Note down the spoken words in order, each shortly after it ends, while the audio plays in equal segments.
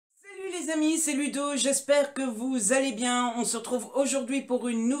les amis, c'est Ludo, j'espère que vous allez bien. On se retrouve aujourd'hui pour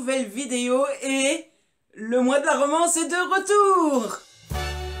une nouvelle vidéo et le mois de la romance est de retour.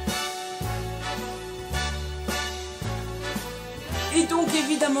 Et donc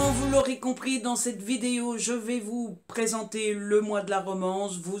évidemment, vous l'aurez compris, dans cette vidéo, je vais vous présenter le mois de la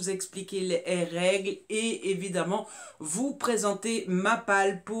romance, vous expliquer les règles et évidemment vous présenter ma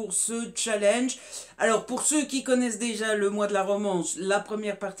palle pour ce challenge. Alors pour ceux qui connaissent déjà le mois de la romance, la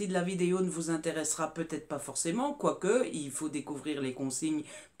première partie de la vidéo ne vous intéressera peut-être pas forcément, quoique il faut découvrir les consignes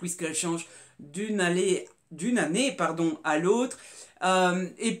puisqu'elles changent d'une année à l'autre.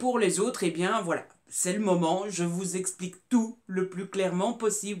 Et pour les autres, eh bien voilà. C'est le moment, je vous explique tout le plus clairement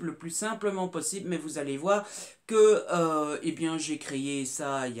possible, le plus simplement possible, mais vous allez voir que eh bien, j'ai créé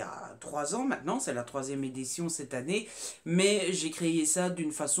ça il y a 3 ans maintenant, c'est la 3e édition cette année, mais j'ai créé ça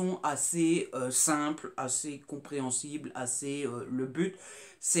d'une façon assez simple, assez compréhensible, assez le but,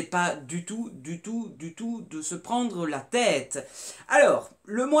 c'est pas du tout de se prendre la tête. Alors,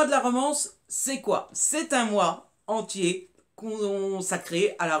 le mois de la romance, c'est quoi? C'est un mois entier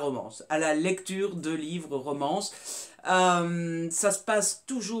consacré à la romance, à la lecture de livres romances. Ça se passe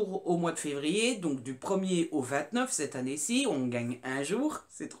toujours au mois de février, donc du 1er au 29 cette année-ci, on gagne un jour,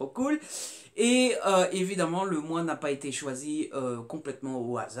 c'est trop cool. Et évidemment, le mois n'a pas été choisi complètement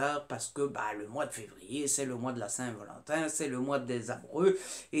au hasard parce que le mois de février, c'est le mois de la Saint-Valentin, c'est le mois des amoureux.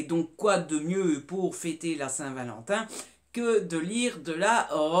 Et donc, quoi de mieux pour fêter la Saint-Valentin que de lire de la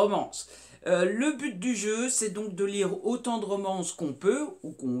romance? Le but du jeu, c'est donc de lire autant de romances qu'on peut,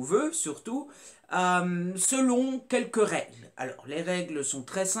 ou qu'on veut surtout, selon quelques règles. Alors, les règles sont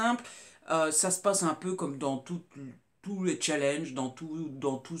très simples, ça se passe un peu comme dans tous les challenges, dans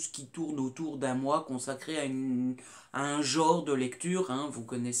tout ce qui tourne autour d'un mois consacré à un genre de lecture, hein, vous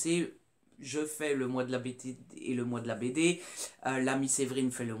connaissez. Je fais le mois de la BD et le mois de la BD, l'amie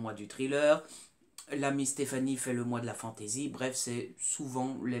Séverine fait le mois du thriller, l'amie Stéphanie fait le mois de la fantaisie, bref, c'est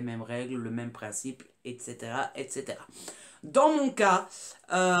souvent les mêmes règles, le même principe, etc. etc. Dans mon cas,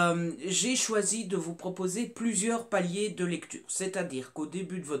 j'ai choisi de vous proposer plusieurs paliers de lecture. C'est-à-dire qu'au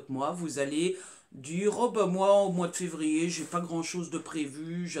début de votre mois, vous allez dire « Oh ben moi, au mois de février, j'ai pas grand-chose de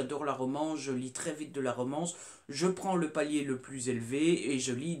prévu, j'adore la romance, je lis très vite de la romance, je prends le palier le plus élevé et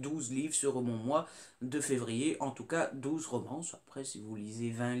je lis 12 livres sur mon mois de février, en tout cas 12 romances. Après, si vous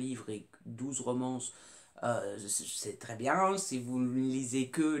lisez 20 livres et 12 romances, c'est très bien. Si vous ne lisez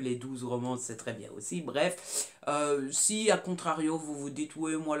que les 12 romances, c'est très bien aussi. Bref, si à contrario vous vous dites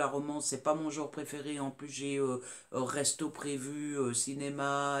ouais, moi la romance c'est pas mon genre préféré, en plus j'ai resto prévu,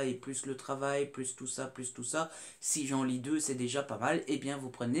 cinéma et plus le travail, plus tout ça, si j'en lis 2 c'est déjà pas mal, et bien vous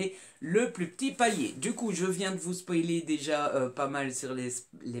prenez le plus petit palier. Du coup je viens de vous spoiler déjà pas mal sur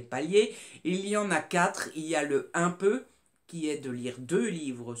les paliers. Il y en a 4, il y a le un peu, qui est de lire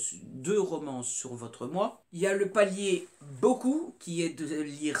 2 romances sur votre mois. Il y a le palier beaucoup, qui est de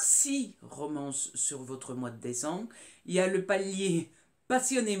lire 6 romances sur votre mois de décembre. Il y a le palier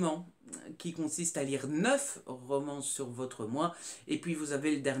passionnément, qui consiste à lire 9 romances sur votre mois. Et puis vous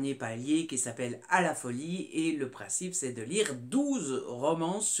avez le dernier palier qui s'appelle à la folie. Et le principe, c'est de lire 12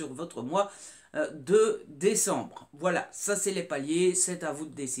 romances sur votre mois de décembre. Voilà, ça c'est les paliers, c'est à vous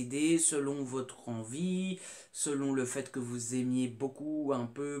de décider selon votre envie, selon le fait que vous aimiez beaucoup, un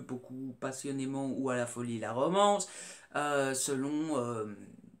peu, beaucoup, passionnément ou à la folie la romance, voilà,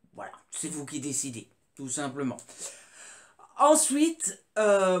 c'est vous qui décidez, tout simplement. Ensuite,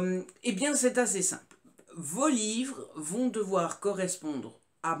 eh bien c'est assez simple. Vos livres vont devoir correspondre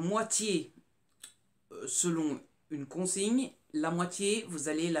à moitié selon une consigne, la moitié, vous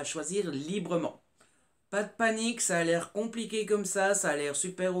allez la choisir librement. Pas de panique, ça a l'air compliqué comme ça a l'air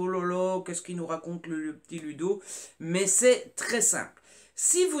super oh lolo, qu'est-ce qu'il nous raconte le petit Ludo, mais c'est très simple.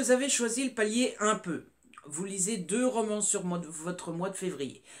 Si vous avez choisi le palier un peu, vous lisez 2 romances sur votre mois de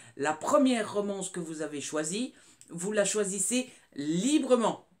février. La première romance que vous avez choisie, vous la choisissez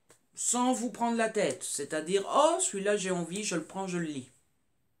librement, sans vous prendre la tête. C'est-à-dire, oh, celui-là j'ai envie, je le prends, je le lis.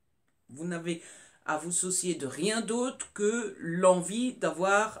 Vous n'avez à vous soucier de rien d'autre que l'envie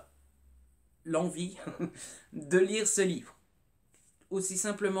de lire ce livre. Aussi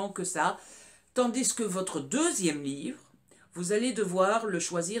simplement que ça. Tandis que votre deuxième livre, vous allez devoir le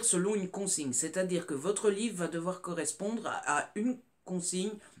choisir selon une consigne. C'est-à-dire que votre livre va devoir correspondre à une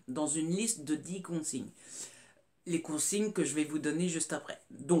consigne dans une liste de 10 consignes. Les consignes que je vais vous donner juste après.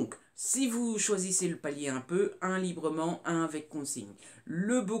 Donc, si vous choisissez le palier un peu, 1 librement, 1 avec consigne.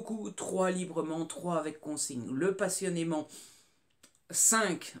 Le beaucoup, 3 librement, 3 avec consigne. Le passionnément,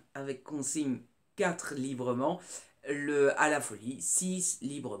 5 avec consigne, 4 librement. Le à la folie, 6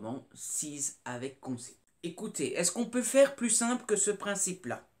 librement, 6 avec consigne. Écoutez, est-ce qu'on peut faire plus simple que ce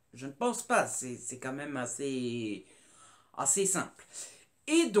principe-là? Je ne pense pas, c'est quand même assez simple.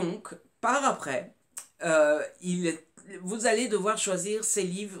 Et donc, par après, vous allez devoir choisir ces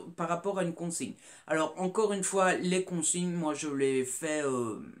livres par rapport à une consigne. Alors, encore une fois, les consignes, moi je les fais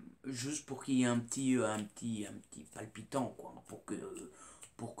juste pour qu'il y ait un petit palpitant, quoi,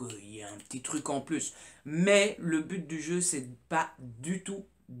 pour qu'il y ait un petit truc en plus. Mais le but du jeu, c'est pas du tout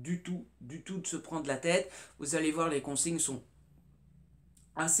de se prendre la tête. Vous allez voir, les consignes sont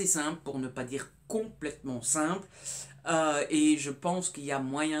assez simples, pour ne pas dire complètement simples. Et je pense qu'il y a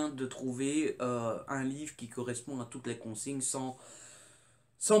moyen de trouver un livre qui correspond à toutes les consignes sans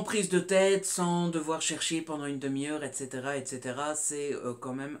prise de tête, sans devoir chercher pendant une demi-heure, etc. etc. C'est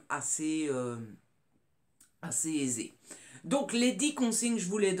quand même assez aisé. Donc les 10 consignes, je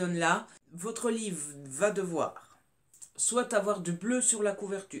vous les donne là. Votre livre va devoir soit avoir du bleu sur la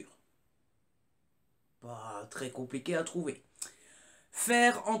couverture, pas très compliqué à trouver,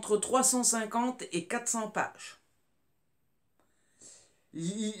 faire entre 350 et 400 pages,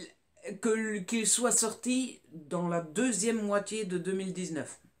 qu'il soit sorti dans la deuxième moitié de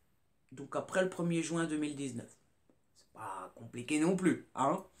 2019, donc après le 1er juin 2019. C'est pas compliqué non plus,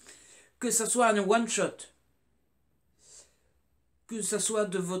 hein. Que ça soit un one-shot, que ça soit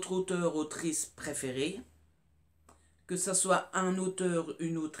de votre auteur, autrice préférée, que ça soit un auteur,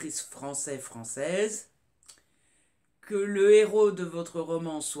 une autrice française, que le héros de votre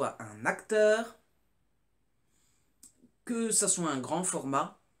roman soit un acteur, que ça soit un grand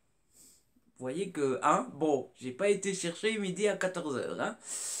format. Vous voyez que, hein, bon, j'ai pas été chercher midi à 14 h, hein.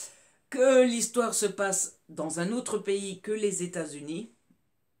 Que l'histoire se passe dans un autre pays que les États-Unis,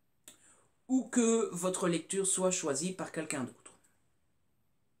 ou que votre lecture soit choisie par quelqu'un d'autre.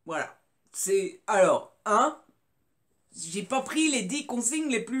 Voilà. C'est, alors, hein, j'ai pas pris les 10 consignes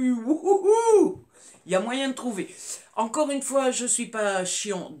les plus wouhouhou. Il y a moyen de trouver. Encore une fois, je suis pas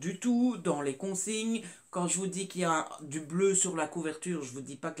chiant du tout dans les consignes. Quand je vous dis qu'il y a du bleu sur la couverture, je vous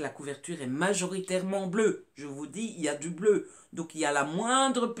dis pas que la couverture est majoritairement bleue. Je vous dis il y a du bleu. Donc il y a la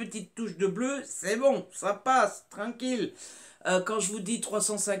moindre petite touche de bleu, c'est bon, ça passe, tranquille. Quand je vous dis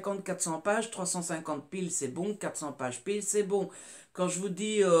 350-400 pages, 350 piles c'est bon, 400 pages piles c'est bon. Quand je vous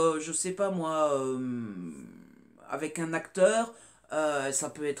dis, je sais pas moi, avec un acteur, ça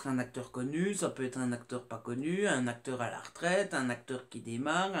peut être un acteur connu, ça peut être un acteur pas connu, un acteur à la retraite, un acteur qui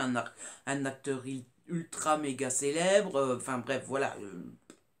démarre, un acteur ultra méga célèbre, enfin bref, voilà.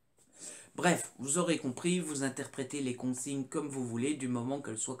 Bref, vous aurez compris, vous interprétez les consignes comme vous voulez, du moment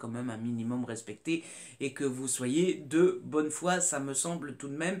qu'elles soient quand même un minimum respectées et que vous soyez de bonne foi, ça me semble tout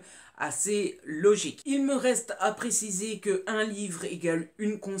de même assez logique. Il me reste à préciser que un livre égale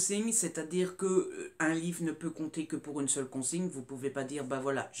une consigne, c'est-à-dire que un livre ne peut compter que pour une seule consigne. Vous pouvez pas dire, bah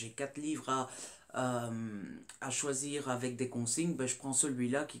voilà, j'ai 4 livres à choisir avec des consignes, ben je prends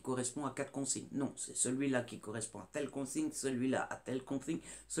celui-là qui correspond à 4 consignes. Non, c'est celui-là qui correspond à telle consigne, celui-là à telle consigne,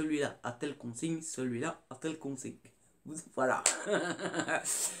 celui-là à telle consigne, celui-là à telle consigne. Voilà.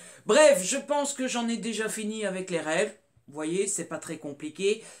 Bref, je pense que j'en ai déjà fini avec les règles. Vous voyez, c'est pas très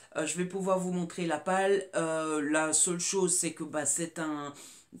compliqué. Je vais pouvoir vous montrer la palle. La seule chose, c'est que bah, c'est un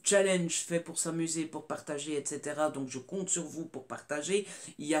challenge fait pour s'amuser, pour partager, etc. Donc je compte sur vous pour partager.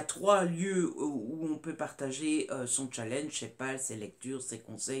 Il y a 3 lieux où on peut partager son challenge, ses pales, ses lectures, ses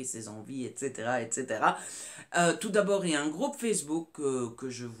conseils, ses envies, etc. etc. Tout d'abord, il y a un groupe Facebook que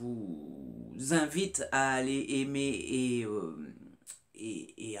je vous invite à aller aimer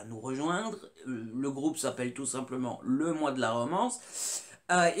et à nous rejoindre. Le groupe s'appelle tout simplement Le Mois de la Romance.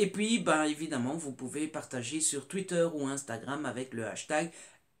 Et puis, ben, évidemment, vous pouvez partager sur Twitter ou Instagram avec le hashtag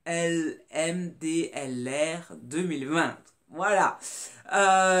LMDLR 2020. Voilà.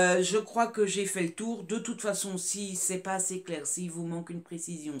 Je crois que j'ai fait le tour. De toute façon, si c'est pas assez clair, si vous manque une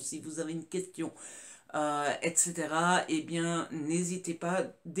précision, si vous avez une question, etc., eh bien, n'hésitez pas.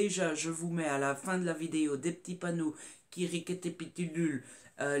 Déjà, je vous mets à la fin de la vidéo des petits panneaux qui récapitulent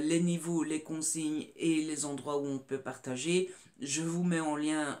les niveaux, les consignes et les endroits où on peut partager. Je vous mets en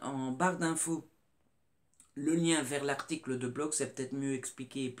lien, en barre d'infos, le lien vers l'article de blog, c'est peut-être mieux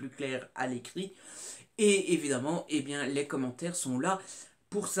expliqué et plus clair à l'écrit. Et évidemment, eh bien, les commentaires sont là.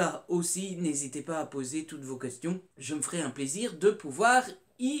 Pour ça aussi, n'hésitez pas à poser toutes vos questions. Je me ferai un plaisir de pouvoir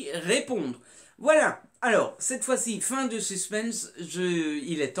y répondre. Voilà, alors, cette fois-ci, fin de suspense,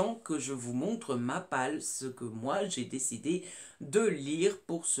 il est temps que je vous montre ma palle, ce que moi j'ai décidé de lire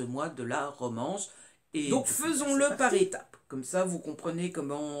pour ce mois de la romance. Et donc faisons-le par étapes, comme ça vous comprenez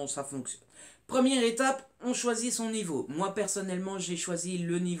comment ça fonctionne. Première étape, on choisit son niveau. Moi, personnellement, j'ai choisi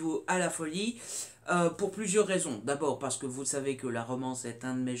le niveau à la folie pour plusieurs raisons. D'abord, parce que vous savez que la romance est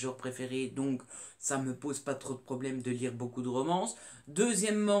un de mes genres préférés, donc ça ne me pose pas trop de problème de lire beaucoup de romances.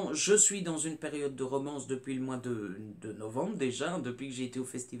 Deuxièmement, je suis dans une période de romance depuis le mois de novembre déjà, depuis que j'ai été au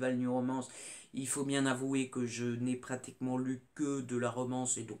festival New Romance. Il faut bien avouer que je n'ai pratiquement lu que de la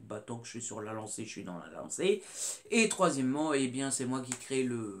romance et donc tant que je suis sur la lancée, je suis dans la lancée. Et troisièmement, eh bien c'est moi qui crée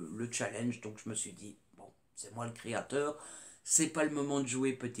le challenge, donc je me suis dit, bon, c'est moi le créateur, c'est pas le moment de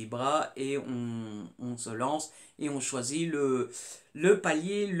jouer petit bras et on se lance et on choisit le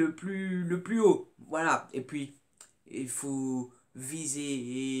palier le plus haut. Voilà, et puis il faut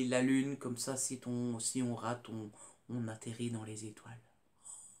viser la lune, comme ça si on rate, on atterrit dans les étoiles.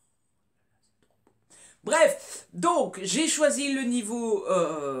 Bref, donc j'ai choisi le niveau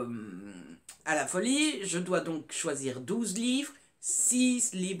à la folie. Je dois donc choisir 12 livres,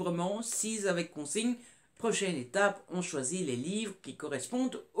 6 librement, 6 avec consigne. Prochaine étape, on choisit les livres qui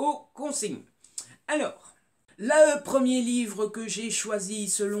correspondent aux consignes. Alors, le premier livre que j'ai choisi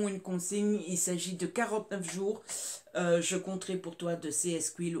selon une consigne, il s'agit de 49 jours. Je compterai pour toi de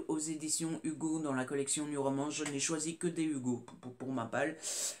C.S. Quill aux éditions Hugo dans la collection New Romance. Je n'ai choisi que des Hugo pour ma palle.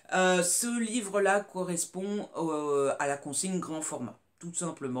 Ce livre-là correspond à la consigne grand format. Tout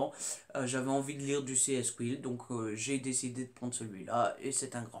simplement, j'avais envie de lire du C.S. Quill, donc j'ai décidé de prendre celui-là, et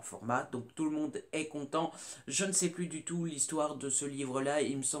c'est un grand format, donc tout le monde est content. Je ne sais plus du tout l'histoire de ce livre-là,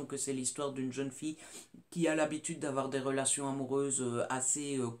 il me semble que c'est l'histoire d'une jeune fille qui a l'habitude d'avoir des relations amoureuses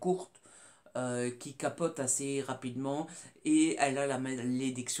assez courtes, qui capote assez rapidement et elle a la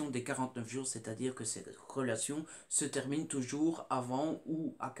malédiction des 49 jours, c'est-à-dire que cette relation se termine toujours avant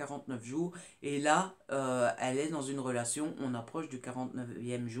ou à 49 jours et là elle est dans une relation, on approche du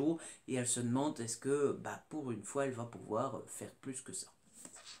 49e jour et elle se demande est-ce que pour une fois elle va pouvoir faire plus que ça.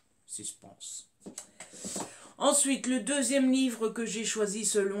 Suspense. Ensuite, le deuxième livre que j'ai choisi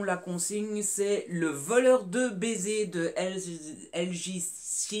selon la consigne, c'est Le voleur de baisers de L.J.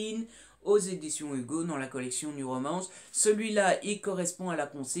 Sheen aux éditions Hugo dans la collection New Romance. Celui-là, il correspond à la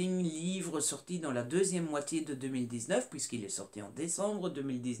consigne livre sorti dans la deuxième moitié de 2019, puisqu'il est sorti en décembre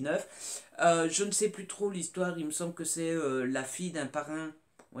 2019. Je ne sais plus trop l'histoire, il me semble que c'est la fille d'un parrain,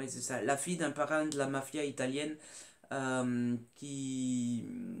 oui c'est ça, la fille d'un parrain de la mafia italienne,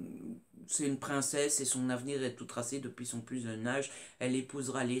 c'est une princesse et son avenir est tout tracé depuis son plus jeune âge. Elle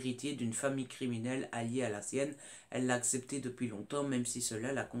épousera l'héritier d'une famille criminelle alliée à la sienne. Elle l'a accepté depuis longtemps, même si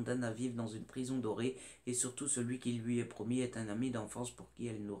cela la condamne à vivre dans une prison dorée. Et surtout, celui qui lui est promis est un ami d'enfance pour qui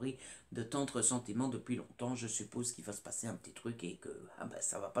elle nourrit de tendres sentiments depuis longtemps. Je suppose qu'il va se passer un petit truc et que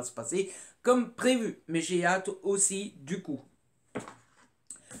ça va pas se passer comme prévu. Mais j'ai hâte aussi du coup.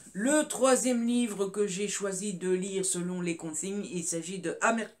 Le troisième livre que j'ai choisi de lire selon les consignes, il s'agit de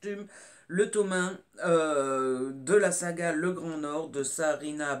Amertume, le tome 1 de la saga Le Grand Nord de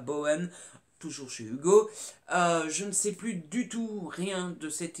Sarina Bowen, toujours chez Hugo. Je ne sais plus du tout rien de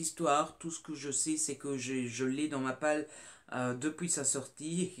cette histoire. Tout ce que je sais, c'est que je l'ai dans ma palle depuis sa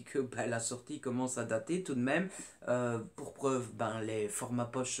sortie et que la sortie commence à dater tout de même. Pour preuve, les formats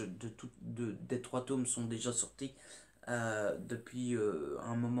poche des 3 tomes sont déjà sortis depuis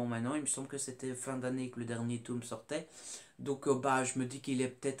un moment maintenant. Il me semble que c'était fin d'année que le dernier tome sortait. Donc je me dis qu'il est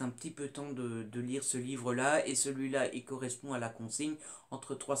peut-être un petit peu temps de lire ce livre-là. Et celui-là, il correspond à la consigne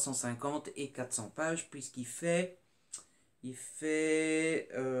entre 350 et 400 pages, puisqu'il fait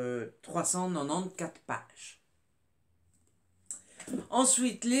 394 pages.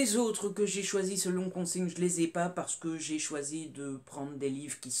 Ensuite, les autres que j'ai choisis selon consigne, je les ai pas parce que j'ai choisi de prendre des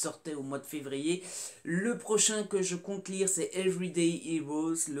livres qui sortaient au mois de février. Le prochain que je compte lire, c'est Everyday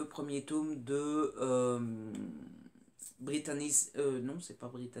Heroes, le premier tome de non, c'est pas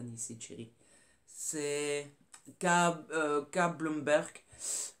Britannique, c'est Cherry. C'est K. Bloomberg.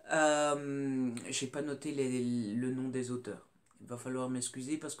 J'ai pas noté le nom des auteurs. Il va falloir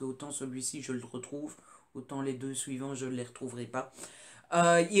m'excuser parce que autant celui-ci je le retrouve, autant les deux suivants je ne les retrouverai pas.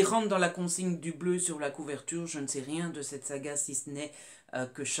 Il rentre dans la consigne du bleu sur la couverture. Je ne sais rien de cette saga si ce n'est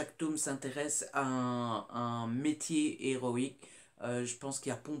que chaque tome s'intéresse à un métier héroïque. Je pense qu'il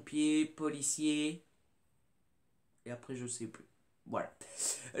y a pompier, policier et après je sais plus. Voilà.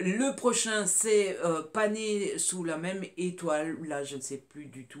 Le prochain c'est Pané sous la même étoile. Là je ne sais plus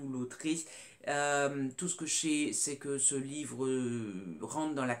du tout l'autrice. Tout ce que je sais c'est que ce livre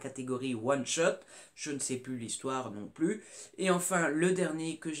rentre dans la catégorie one shot. Je ne sais plus l'histoire non plus. Et enfin le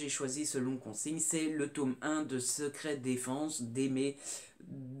dernier que j'ai choisi selon consigne, c'est le tome 1 de Secret Défense d'Aimé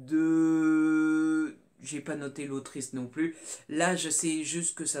de j'ai pas noté l'autrice non plus. Là, je sais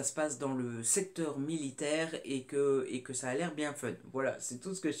juste que ça se passe dans le secteur militaire et que ça a l'air bien fun. Voilà, c'est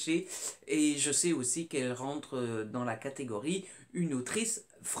tout ce que je sais. Et je sais aussi qu'elle rentre dans la catégorie une autrice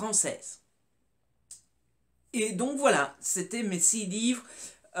française. Et donc voilà, c'était mes 6 livres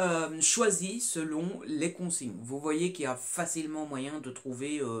choisis selon les consignes. Vous voyez qu'il y a facilement moyen de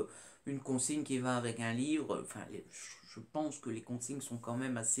trouver une consigne qui va avec un livre. Enfin, je pense que les consignes sont quand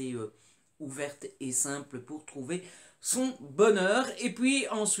même assez ouvertes et simples pour trouver son bonheur. Et puis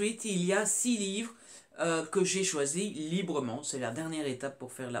ensuite, il y a 6 livres que j'ai choisis librement. C'est la dernière étape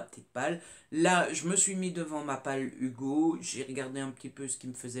pour faire la petite palle. Là, je me suis mis devant ma palle Hugo, j'ai regardé un petit peu ce qui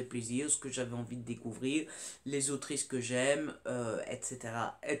me faisait plaisir, ce que j'avais envie de découvrir, les autrices que j'aime, etc.,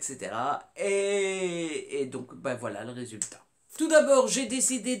 etc. Et donc, ben voilà le résultat. Tout d'abord, j'ai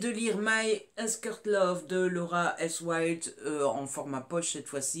décidé de lire My Escort Love de Laura S. White en format poche cette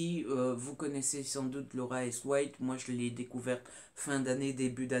fois-ci. Vous connaissez sans doute Laura S. White. Moi, je l'ai découverte fin d'année,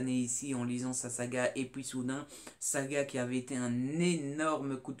 début d'année ici en lisant sa saga Et puis soudain, saga qui avait été un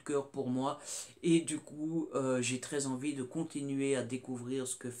énorme coup de cœur pour moi. Et du coup, j'ai très envie de continuer à découvrir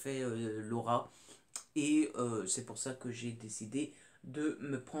ce que fait Laura. Et c'est pour ça que j'ai décidé de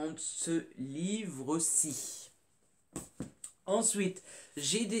me prendre ce livre-ci. Ensuite,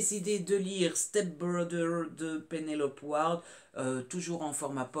 j'ai décidé de lire Step Brother de Penelope Ward, toujours en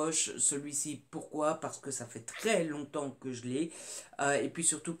format poche. Celui-ci, pourquoi? Parce que ça fait très longtemps que je l'ai. Et puis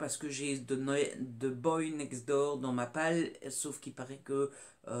surtout parce que j'ai The Boy Next Door dans ma palle, sauf qu'il paraît que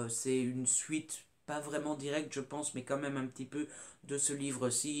c'est une suite, pas vraiment directe je pense, mais quand même un petit peu de ce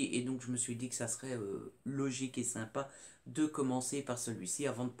livre-ci. Et donc je me suis dit que ça serait logique et sympa de commencer par celui-ci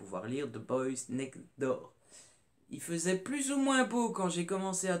avant de pouvoir lire The Boy Next Door. Il faisait plus ou moins beau quand j'ai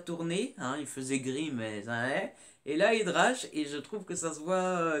commencé à tourner, hein, il faisait gris mais ça allait. Et là il drache et je trouve que ça se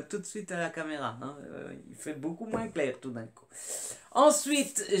voit tout de suite à la caméra, hein, il fait beaucoup moins clair tout d'un coup.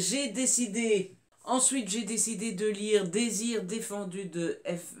 Ensuite j'ai décidé de lire Désir défendu de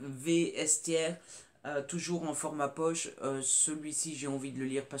F.V. Estière, toujours en format poche. Celui-ci j'ai envie de le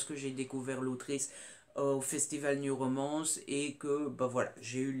lire parce que j'ai découvert l'autrice au festival New Romance et que bah voilà,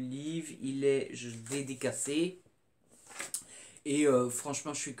 j'ai eu le livre, il est dédicacé. Et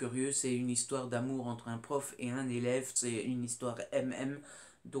franchement, je suis curieux, c'est une histoire d'amour entre un prof et un élève, c'est une histoire MM.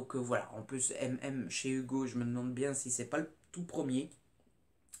 Donc voilà, en plus MM chez Hugo, je me demande bien si c'est pas le tout premier.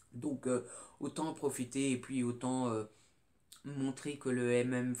 Donc autant en profiter et puis autant montrer que le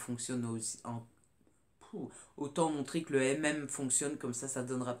MM fonctionne aussi autant montrer que le MM fonctionne, comme ça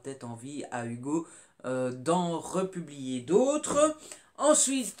donnera peut-être envie à Hugo d'en republier d'autres.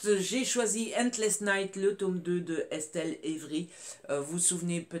 Ensuite, j'ai choisi Endless Night, le tome 2 de Estelle Évry. Vous vous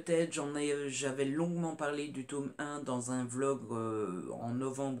souvenez peut-être, j'avais longuement parlé du tome 1 dans un vlog en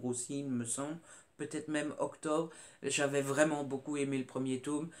novembre aussi, il me semble. Peut-être même octobre. J'avais vraiment beaucoup aimé le premier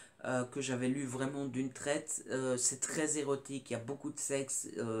tome, que j'avais lu vraiment d'une traite. C'est très érotique, il y a beaucoup de sexe,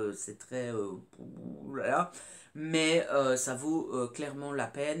 c'est très... voilà. Mais ça vaut clairement la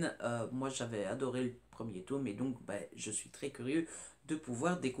peine. Moi, j'avais adoré le premier tome et donc je suis très curieux de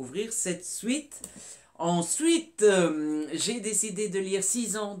pouvoir découvrir cette suite. Ensuite, j'ai décidé de lire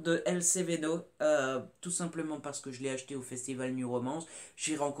 6 ans de Elsie Venno, tout simplement parce que je l'ai acheté au festival New Romance.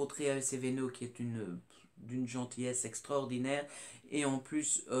 J'ai rencontré Elsie Venno qui est d'une gentillesse extraordinaire et en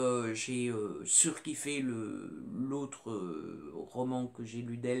plus j'ai surkiffé l'autre roman que j'ai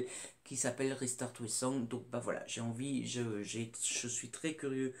lu d'elle qui s'appelle Restart with Song. Donc bah voilà, j'ai envie, je suis très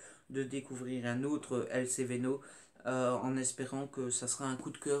curieux de découvrir un autre Elsie Venno. En espérant que ça sera un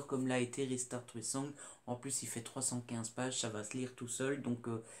coup de cœur comme l'a été Restart with Song. En plus il fait 315 pages, ça va se lire tout seul, donc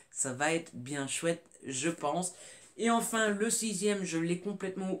ça va être bien chouette je pense. Et enfin le 6e, je l'ai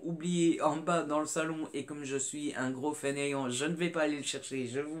complètement oublié en bas dans le salon et comme je suis un gros fainéant, je ne vais pas aller le chercher,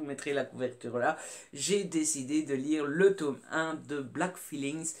 je vous mettrai la couverture là. J'ai décidé de lire le tome 1 de Black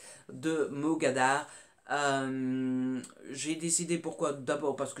Feelings de Mogadar. J'ai décidé pourquoi,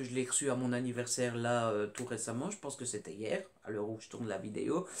 d'abord parce que je l'ai reçu à mon anniversaire là tout récemment, je pense que c'était hier à l'heure où je tourne la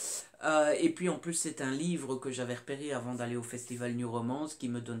vidéo, et puis en plus c'est un livre que j'avais repéré avant d'aller au festival New Romance qui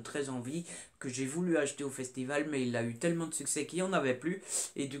me donne très envie, que j'ai voulu acheter au festival mais il a eu tellement de succès qu'il n'y en avait plus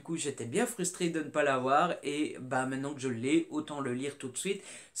et du coup j'étais bien frustré de ne pas l'avoir et bah maintenant que je l'ai, autant le lire tout de suite.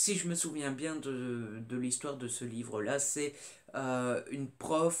 Si je me souviens bien de l'histoire de ce livre là, c'est une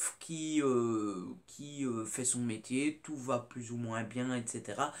prof qui fait son métier, tout va plus ou moins bien,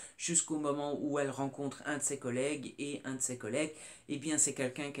 etc. Jusqu'au moment où elle rencontre un de ses collègues, et un de ses collègues, eh bien c'est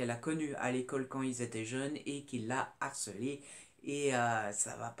quelqu'un qu'elle a connu à l'école quand ils étaient jeunes et qui l'a harcelé, et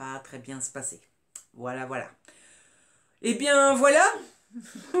ça va pas très bien se passer. Voilà, voilà. Eh bien voilà,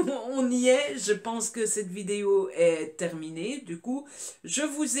 On y est, je pense que cette vidéo est terminée. Du coup, je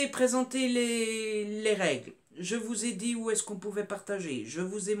vous ai présenté les règles. Je vous ai dit où est-ce qu'on pouvait partager. Je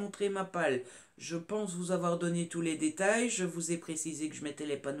vous ai montré ma palle. Je pense vous avoir donné tous les détails. Je vous ai précisé que je mettais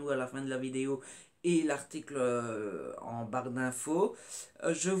les panneaux à la fin de la vidéo et l'article en barre d'infos.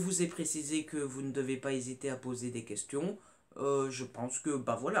 Je vous ai précisé que vous ne devez pas hésiter à poser des questions. Je pense que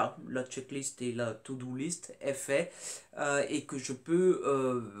bah voilà, la checklist et la to-do list est fait et que je peux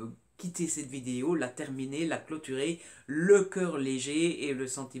quitter cette vidéo, la terminer, la clôturer, le cœur léger et le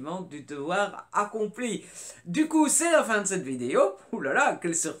sentiment du devoir accompli. Du coup, c'est la fin de cette vidéo. Ouh là là,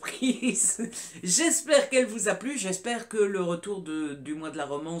 quelle surprise! J'espère qu'elle vous a plu, j'espère que le retour du mois de la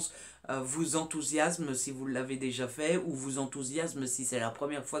romance vous enthousiasme si vous l'avez déjà fait ou vous enthousiasme si c'est la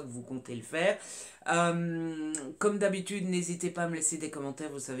première fois que vous comptez le faire. Comme d'habitude, n'hésitez pas à me laisser des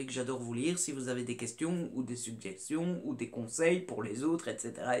commentaires, vous savez que j'adore vous lire. Si vous avez des questions ou des suggestions ou des conseils pour les autres,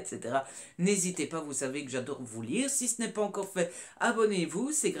 etc., etc., n'hésitez pas, vous savez que j'adore vous lire. Si ce n'est pas encore fait,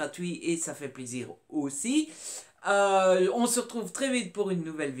 abonnez-vous, c'est gratuit et ça fait plaisir aussi. On se retrouve très vite pour une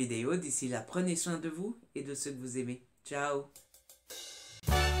nouvelle vidéo. D'ici là, prenez soin de vous et de ceux que vous aimez. Ciao!